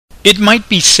It might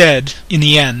be said, in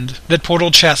the end, that Portal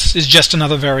Chess is just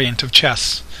another variant of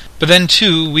chess. But then,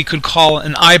 too, we could call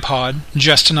an iPod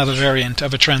just another variant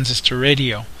of a transistor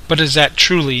radio. But is that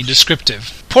truly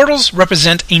descriptive? Portals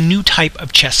represent a new type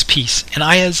of chess piece, and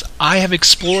as I have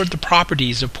explored the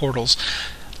properties of portals,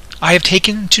 I have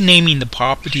taken to naming the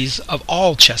properties of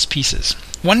all chess pieces.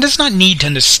 One does not need to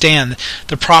understand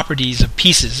the properties of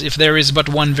pieces if there is but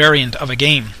one variant of a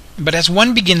game. But as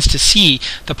one begins to see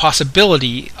the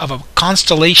possibility of a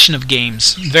constellation of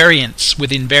games, variants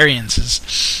within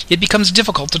variances, it becomes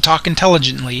difficult to talk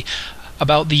intelligently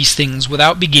about these things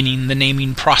without beginning the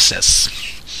naming process.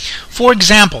 For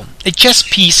example, a chess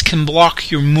piece can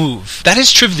block your move. That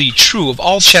is trivially true of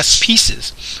all chess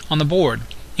pieces on the board,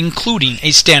 including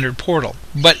a standard portal.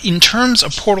 But in terms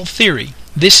of portal theory,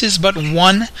 this is but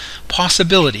one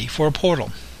possibility for a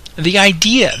portal. The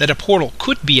idea that a portal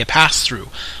could be a pass-through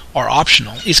or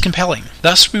optional is compelling.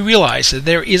 Thus we realize that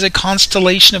there is a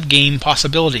constellation of game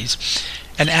possibilities,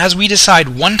 and as we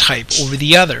decide one type over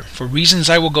the other, for reasons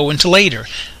I will go into later,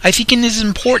 I think it is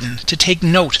important to take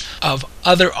note of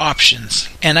other options,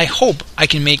 and I hope I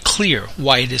can make clear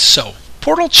why it is so.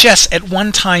 Portal chess at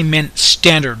one time meant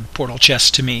standard portal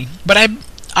chess to me, but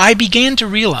I began to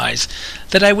realize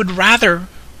that I would rather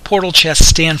portal chess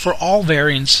stand for all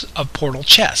variants of portal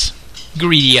chess.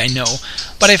 Greedy, I know,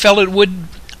 but I felt it would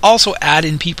also add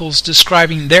in people's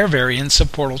describing their variants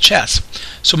of portal chess.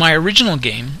 So my original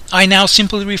game I now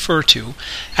simply refer to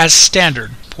as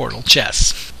standard portal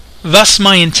chess. Thus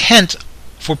my intent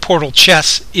for portal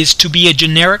chess is to be a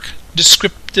generic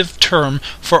descriptive term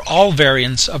for all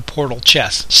variants of portal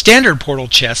chess. Standard portal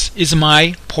chess is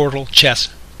my portal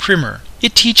chess primer.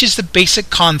 It teaches the basic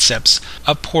concepts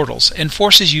of portals and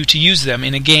forces you to use them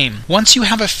in a game. Once you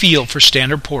have a feel for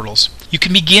standard portals, you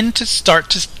can begin to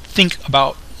start to think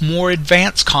about more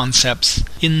advanced concepts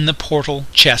in the portal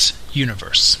chess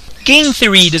universe. Game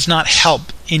theory does not help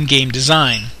in game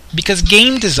design, because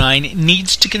game design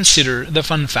needs to consider the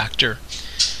fun factor.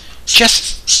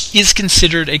 Chess is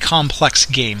considered a complex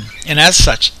game, and as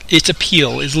such, its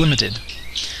appeal is limited,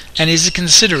 and is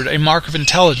considered a mark of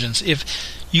intelligence if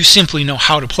you simply know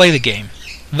how to play the game.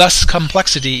 Thus,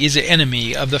 complexity is an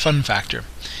enemy of the fun factor.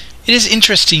 It is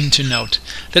interesting to note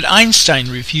that Einstein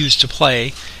refused to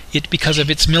play it because of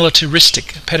its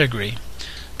militaristic pedigree,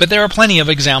 but there are plenty of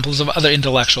examples of other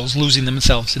intellectuals losing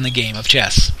themselves in the game of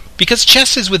chess. Because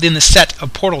chess is within the set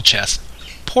of portal chess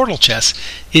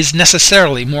is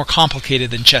necessarily more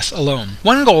complicated than chess alone.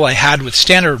 One goal I had with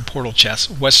standard portal chess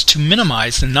was to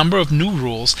minimize the number of new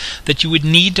rules that you would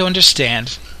need to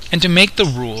understand and to make the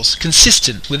rules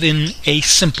consistent within a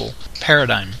simple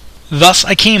paradigm. Thus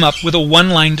I came up with a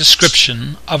one-line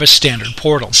description of a standard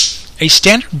portal. A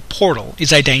standard portal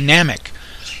is a dynamic,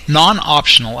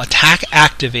 non-optional,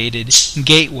 attack-activated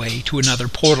gateway to another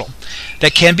portal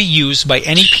that can be used by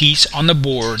any piece on the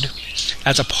board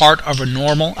as a part of a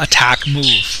normal attack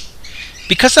move.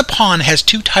 Because the pawn has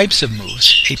two types of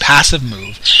moves, a passive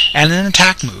move and an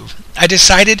attack move, I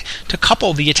decided to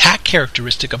couple the attack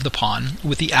characteristic of the pawn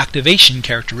with the activation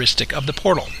characteristic of the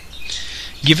portal,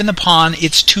 giving the pawn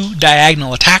its two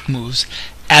diagonal attack moves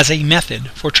as a method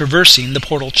for traversing the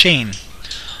portal chain.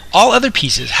 All other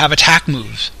pieces have attack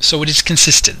moves, so it is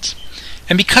consistent.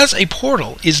 And because a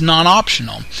portal is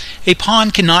non-optional, a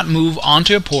pawn cannot move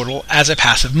onto a portal as a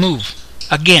passive move.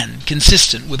 Again,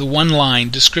 consistent with a one-line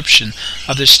description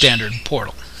of the standard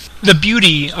portal. The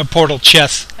beauty of portal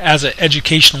chess as an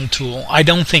educational tool I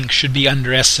don't think should be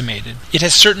underestimated. It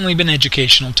has certainly been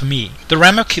educational to me. The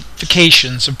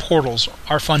ramifications of portals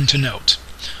are fun to note.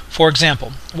 For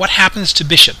example, what happens to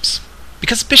bishops?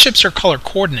 Because bishops are color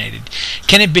coordinated,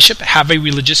 can a bishop have a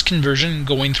religious conversion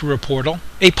going through a portal?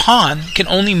 A pawn can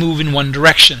only move in one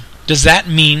direction. Does that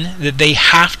mean that they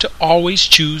have to always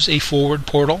choose a forward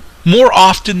portal? More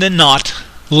often than not,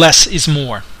 less is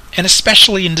more, and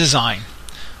especially in design.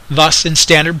 Thus, in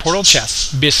standard portal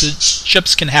chess,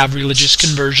 bishops can have religious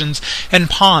conversions and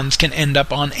pawns can end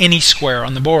up on any square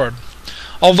on the board.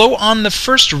 Although on the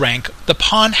first rank, the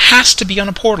pawn has to be on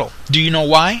a portal. Do you know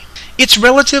why? It's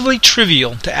relatively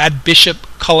trivial to add bishop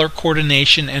color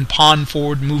coordination and pawn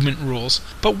forward movement rules,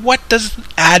 but what does it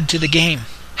add to the game?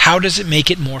 How does it make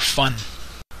it more fun?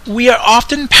 We are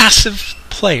often passive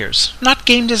players, not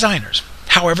game designers.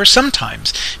 However,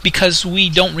 sometimes, because we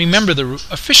don't remember the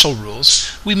official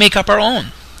rules, we make up our own,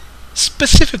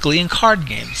 specifically in card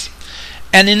games.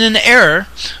 And in an era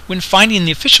when finding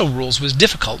the official rules was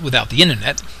difficult without the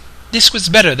internet, this was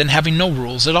better than having no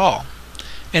rules at all,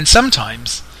 and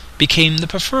sometimes became the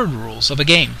preferred rules of a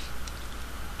game.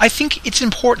 I think it's an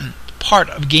important part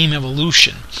of game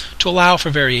evolution to allow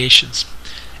for variations,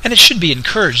 and it should be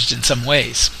encouraged in some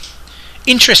ways.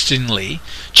 Interestingly,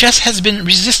 chess has been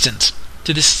resistant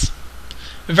to this.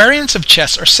 Variants of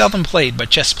chess are seldom played by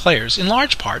chess players, in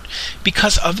large part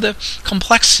because of the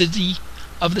complexity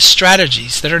of the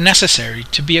strategies that are necessary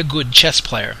to be a good chess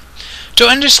player. To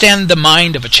understand the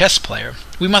mind of a chess player,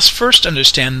 we must first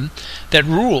understand that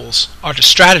rules are to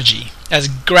strategy as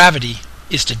gravity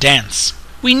is to dance.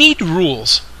 We need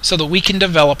rules so that we can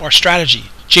develop our strategy.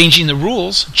 Changing the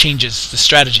rules changes the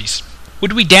strategies.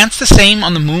 Would we dance the same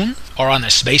on the moon or on a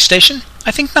space station?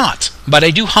 I think not, but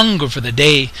I do hunger for the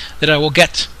day that I will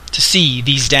get to see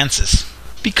these dances.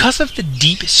 Because of the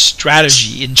deep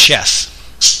strategy in chess,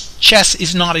 chess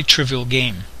is not a trivial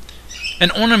game,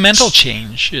 and ornamental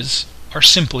changes are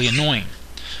simply annoying.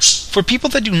 For people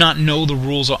that do not know the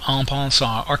rules of en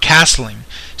passant or castling,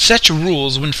 such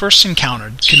rules, when first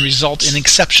encountered, can result in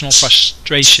exceptional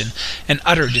frustration and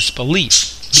utter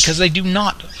disbelief, because they do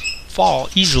not fall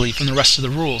easily from the rest of the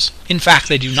rules. In fact,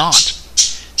 they do not.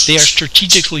 They are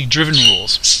strategically driven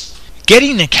rules.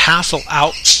 Getting a castle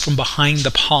out from behind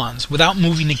the pawns without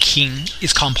moving a king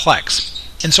is complex,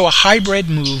 and so a hybrid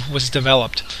move was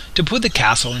developed to put the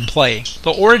castle in play.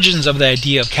 The origins of the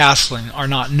idea of castling are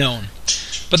not known,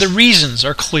 but the reasons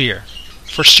are clear: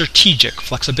 for strategic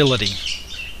flexibility.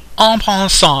 En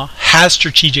passant has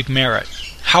strategic merit.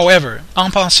 However,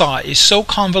 en passant is so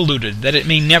convoluted that it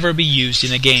may never be used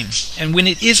in a game, and when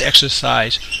it is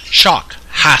exercised, shock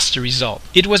has to result.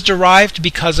 It was derived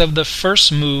because of the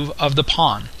first move of the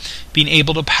pawn, being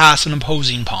able to pass an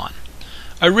opposing pawn.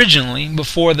 Originally,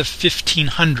 before the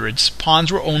 1500s,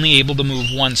 pawns were only able to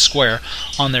move one square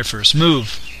on their first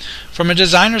move. From a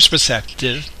designer's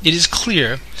perspective, it is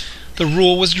clear the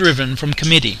rule was driven from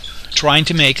committee, trying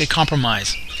to make a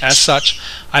compromise. As such,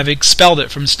 I've expelled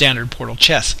it from standard Portal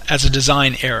chess as a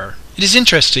design error. It is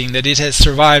interesting that it has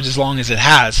survived as long as it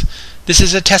has. This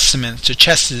is a testament to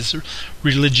chess's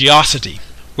religiosity,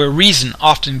 where reason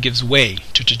often gives way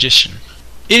to tradition.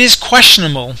 It is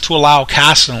questionable to allow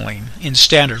castling in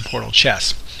standard Portal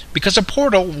chess, because a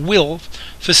portal will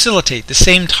facilitate the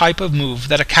same type of move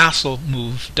that a castle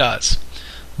move does.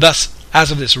 Thus,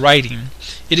 as of this writing,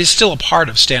 it is still a part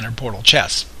of standard Portal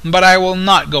chess, but I will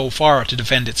not go far to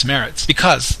defend its merits,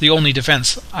 because the only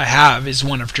defense I have is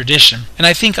one of tradition, and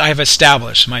I think I have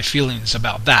established my feelings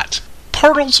about that.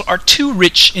 Portals are too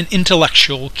rich in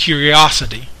intellectual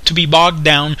curiosity to be bogged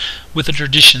down with the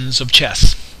traditions of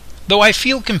chess. Though I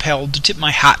feel compelled to tip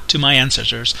my hat to my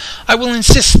ancestors, I will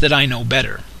insist that I know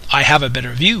better. I have a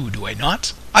better view, do I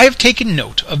not? I have taken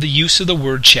note of the use of the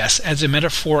word chess as a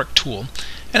metaphoric tool,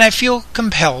 and I feel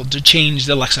compelled to change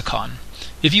the lexicon.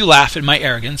 If you laugh at my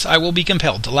arrogance, I will be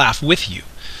compelled to laugh with you.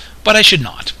 But I should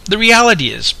not. The reality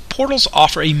is, portals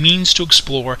offer a means to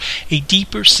explore a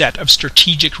deeper set of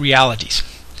strategic realities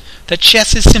that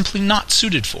chess is simply not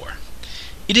suited for.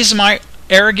 It is my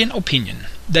arrogant opinion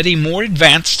that a more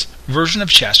advanced version of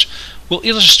chess will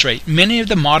illustrate many of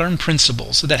the modern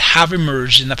principles that have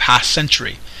emerged in the past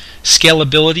century.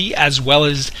 Scalability as well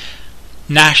as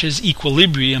Nash's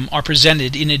equilibrium are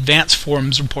presented in advanced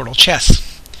forms of Portal chess.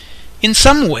 In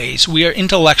some ways, we are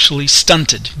intellectually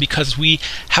stunted because we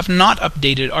have not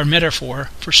updated our metaphor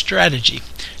for strategy,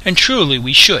 and truly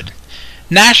we should.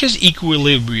 Nash's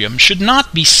equilibrium should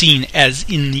not be seen as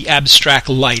in the abstract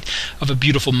light of a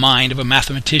beautiful mind of a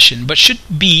mathematician, but should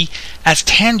be as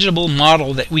tangible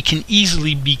model that we can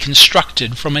easily be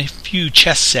constructed from a few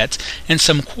chess sets and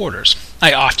some quarters.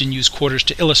 I often use quarters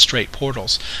to illustrate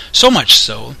portals, so much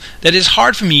so that it is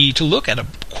hard for me to look at a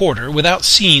quarter without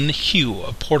seeing the hue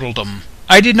of portaldom.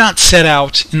 I did not set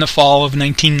out in the fall of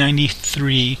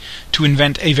 1993 to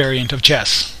invent a variant of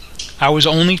chess. I was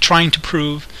only trying to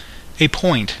prove a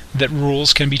point that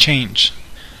rules can be changed.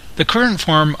 The current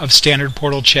form of standard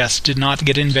Portal chess did not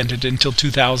get invented until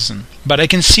 2000, but I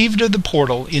conceived of the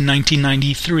Portal in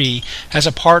 1993 as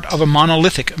a part of a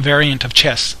monolithic variant of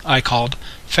chess I called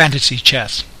fantasy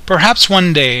chess. Perhaps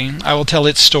one day I will tell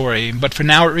its story, but for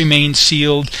now it remains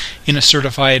sealed in a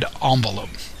certified envelope.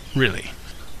 Really.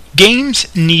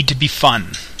 Games need to be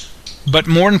fun, but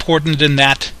more important than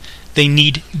that, they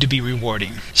need to be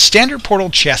rewarding. Standard Portal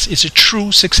chess is a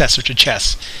true successor to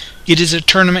chess. It is a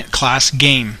tournament-class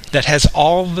game that has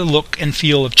all the look and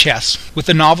feel of chess, with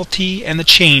the novelty and the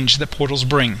change that portals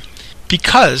bring.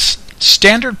 Because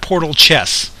Standard Portal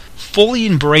chess fully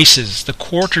embraces the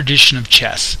core tradition of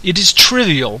chess, it is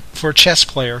trivial for a chess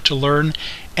player to learn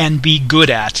and be good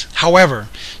at. However,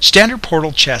 Standard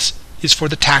Portal chess is for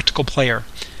the tactical player,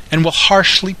 and will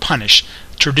harshly punish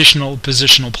traditional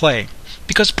positional play,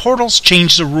 because portals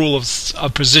change the rule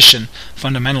of position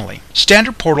fundamentally.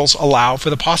 Standard portals allow for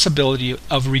the possibility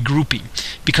of regrouping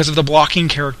because of the blocking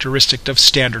characteristic of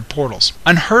standard portals.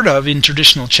 Unheard of in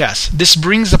traditional chess, this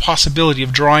brings the possibility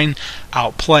of drawing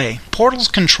out play. Portals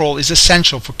control is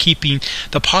essential for keeping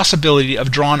the possibility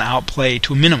of drawn out play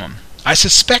to a minimum. I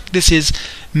suspect this is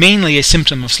mainly a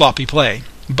symptom of sloppy play,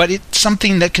 but it's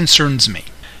something that concerns me.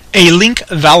 A link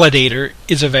validator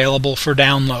is available for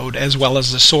download as well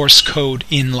as the source code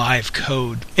in live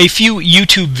code. A few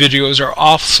YouTube videos are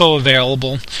also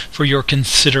available for your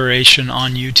consideration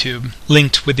on YouTube,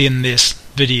 linked within this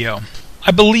video.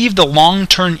 I believe the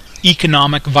long-term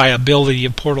economic viability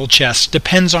of Portal Chess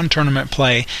depends on tournament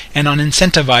play and on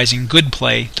incentivizing good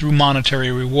play through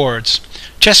monetary rewards.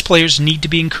 Chess players need to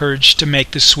be encouraged to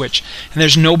make the switch, and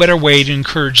there's no better way to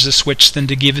encourage the switch than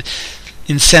to give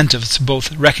incentives,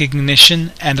 both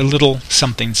recognition and a little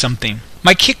something something.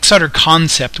 My Kickstarter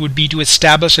concept would be to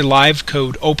establish a live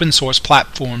code open source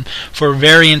platform for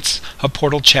variants of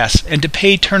Portal Chess and to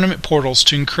pay tournament portals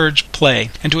to encourage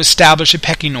play and to establish a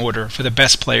pecking order for the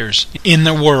best players in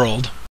the world.